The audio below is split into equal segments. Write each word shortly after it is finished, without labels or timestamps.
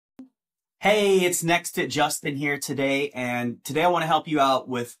Hey, it's Next to Justin here today, and today I want to help you out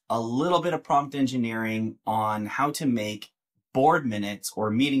with a little bit of prompt engineering on how to make board minutes or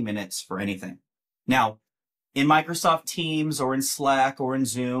meeting minutes for anything. Now, in Microsoft Teams or in Slack or in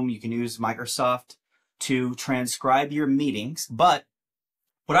Zoom, you can use Microsoft to transcribe your meetings, but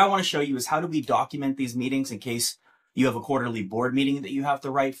what I want to show you is how do we document these meetings in case you have a quarterly board meeting that you have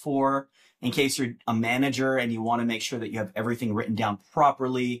to write for, in case you're a manager and you want to make sure that you have everything written down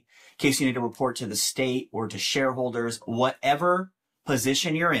properly, in case you need to report to the state or to shareholders, whatever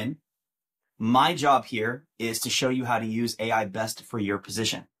position you're in. My job here is to show you how to use AI best for your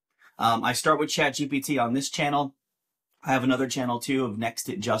position. I start with ChatGPT on this channel. I have another channel too of Next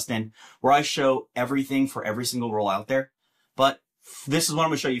to Justin where I show everything for every single role out there. But this is what I'm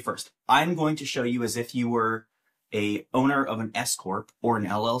going to show you first. I'm going to show you as if you were a owner of an S Corp or an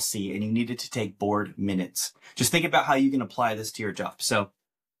LLC and you needed to take board minutes. Just think about how you can apply this to your job. So,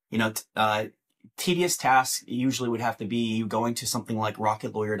 tedious tasks usually would have to be you going to something like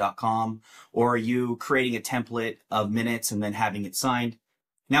rocketlawyer.com or you creating a template of minutes and then having it signed.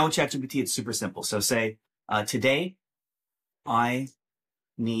 Now with ChatGPT, it's super simple. So say, today I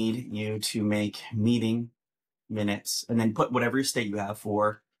need you to make meeting minutes, and then put whatever state you have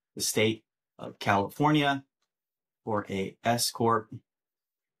for the state of California. For a S Corp,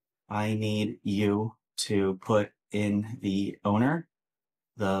 I need you to put in the owner,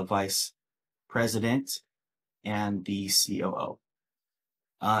 the vice president, and the COO.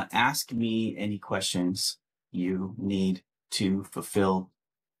 Ask me any questions you need to fulfill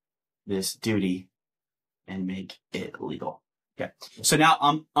this duty and make it legal. Okay, so now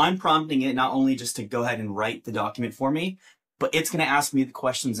I'm prompting it not only just to go ahead and write the document for me, but it's going to ask me the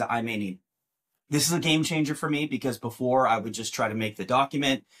questions that I may need. This is a game changer for me because before I would just try to make the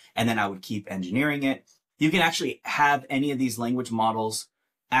document and then I would keep engineering it. You can actually have any of these language models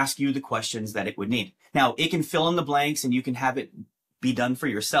ask you the questions that it would need. Now, it can fill in the blanks and you can have it be done for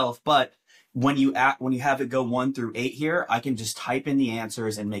yourself, but when you have it go 1 through 8 here, I can just type in the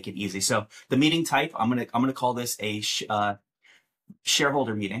answers and make it easy. So the meeting type, I'm gonna call this a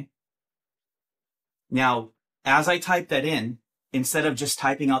shareholder meeting. Now, as I type that in, instead of just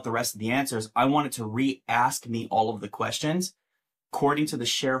typing out the rest of the answers, I want it to re-ask me all of the questions according to the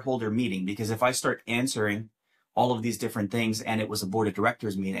shareholder meeting. Because if I start answering all of these different things and it was a board of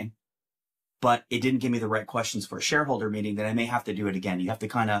directors meeting, but it didn't give me the right questions for a shareholder meeting, then I may have to do it again. You have to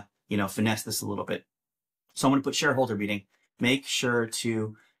kind of, finesse this a little bit. So I'm going to put shareholder meeting. Make sure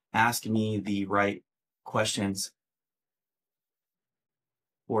to ask me the right questions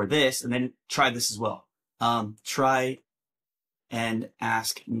for this, and then try this as well. Try and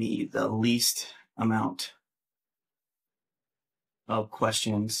ask me the least amount of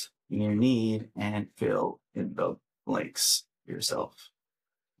questions you need and fill in the blanks yourself.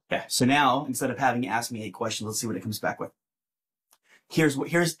 Okay, so now instead of having it ask me 8 questions, let's see what it comes back with. Here's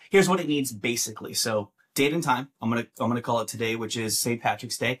what it needs basically. So date and time, I'm gonna call it today, which is St.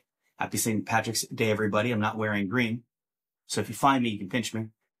 Patrick's Day. Happy St. Patrick's Day, everybody. I'm not wearing green, so if you find me, you can pinch me.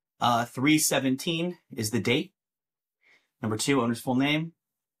 3/17 is the date. Number 2, owner's full name.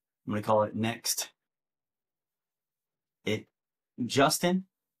 I'm going to call it Next to Justin.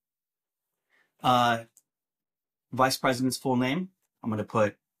 Vice president's full name. I'm going to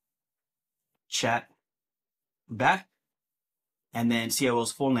put Chat Back. And then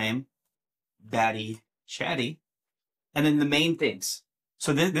COO's full name, Batty Chatty. And then the main things.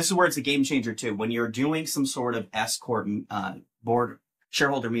 So this is where it's a game changer too. When you're doing some sort of S Corp board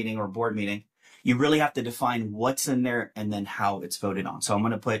shareholder meeting or board meeting, you really have to define what's in there and then how it's voted on. So I'm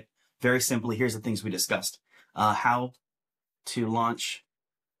going to put very simply, here's the things we discussed. How to launch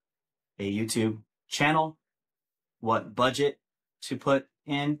a YouTube channel, what budget to put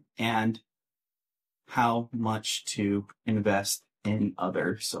in, and how much to invest in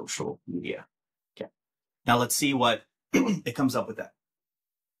other social media. Okay. Now let's see what it comes up with that.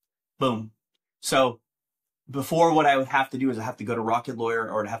 Boom. So before, what I would have to do is I have to go to Rocket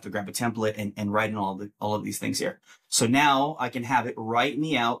Lawyer or I'd have to grab a template and write in all of these things here. So now I can have it write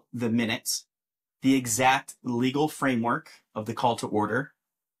me out the minutes, the exact legal framework of the call to order,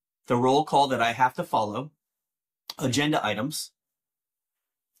 the roll call that I have to follow, agenda items,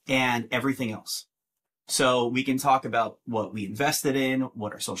 and everything else. So we can talk about what we invested in,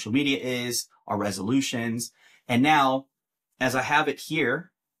 what our social media is, our resolutions. And now, as I have it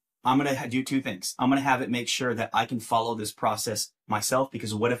here, I'm going to do 2 things. I'm going to have it make sure that I can follow this process myself,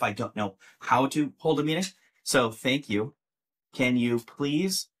 because what if I don't know how to hold a meeting? So thank you. Can you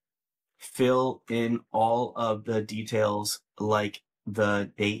please fill in all of the details, like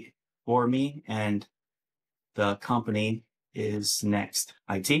the date for me, and the company is Next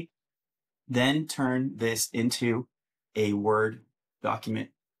IT. then turn this into a Word document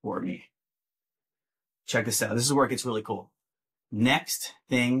for me. Check this out. This is where it gets really cool. Next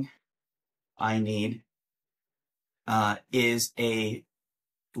thing I need is a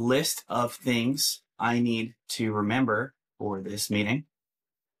list of things I need to remember for this meeting.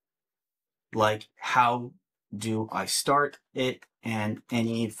 Like, how do I start it and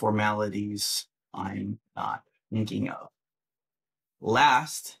any formalities I'm not thinking of.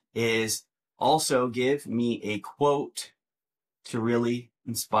 Last is also give me a quote to really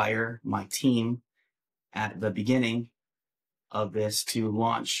inspire my team at the beginning of this to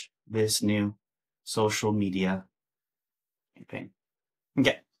launch this new social media campaign.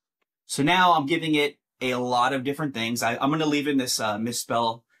 Okay, so now I'm giving it a lot of different things. I'm going to leave in this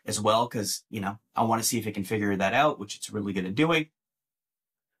misspell as well because, you know, I want to see if it can figure that out, which it's really good at doing.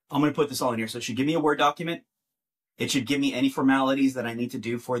 I'm going to put this all in here. So it should give me a Word document. It should give me any formalities that I need to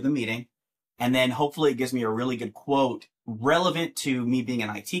do for the meeting. And then hopefully it gives me a really good quote relevant to me being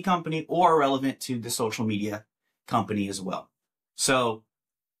an IT company or relevant to the social media company as well. So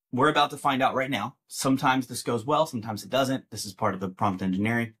we're about to find out right now. Sometimes this goes well, sometimes it doesn't. This is part of the prompt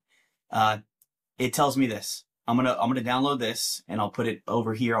engineering. It tells me this. I'm gonna download this and I'll put it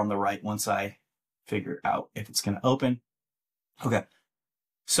over here on the right once I figure out if it's gonna open. Okay.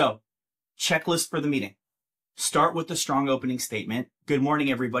 So checklist for the meeting. Start with the strong opening statement. Good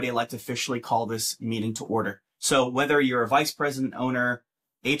morning, everybody. I'd like to officially call this meeting to order. So whether you're a vice president, owner,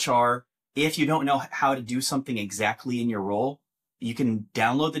 HR, if you don't know how to do something exactly in your role, you can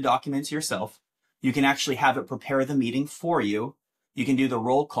download the documents yourself. You can actually have it prepare the meeting for you. You can do the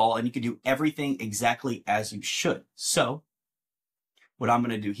roll call and you can do everything exactly as you should. So what I'm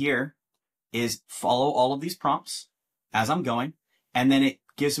going to do here is follow all of these prompts as I'm going, and then it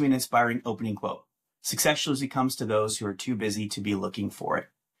gives me an inspiring opening quote. Success usually comes to those who are too busy to be looking for it.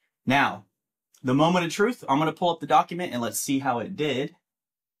 Now, the moment of truth, I'm going to pull up the document and let's see how it did.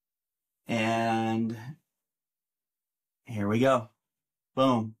 And here we go.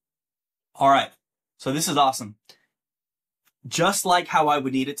 Boom. All right. So this is awesome. Just like how I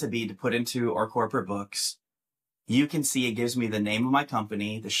would need it to be to put into our corporate books, you can see it gives me the name of my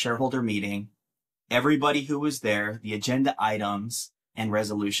company, the shareholder meeting, everybody who was there, the agenda items and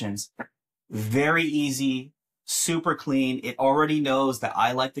resolutions. Very easy, super clean. It already knows that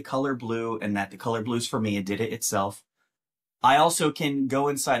I like the color blue and that the color blue is for me. It did it itself. I also can go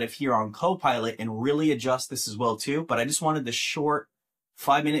inside of here on Copilot and really adjust this as well too. But I just wanted the short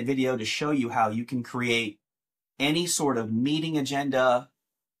 5-minute video to show you how you can create any sort of meeting agenda,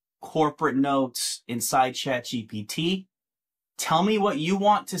 corporate notes inside ChatGPT. Tell me what you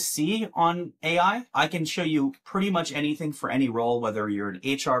want to see on AI. I can show you pretty much anything for any role, whether you're an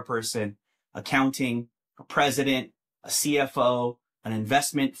HR person, accounting, a president, a CFO, an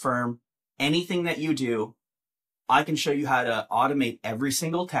investment firm, anything that you do. I can show you how to automate every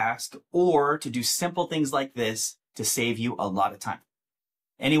single task or to do simple things like this to save you a lot of time.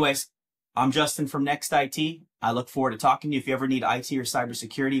 Anyways, I'm Justin from Next IT. I look forward to talking to you. If you ever need IT or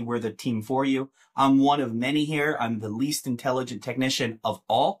cybersecurity, we're the team for you. I'm one of many here. I'm the least intelligent technician of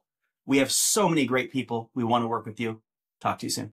all. We have so many great people. We want to work with you. Talk to you soon.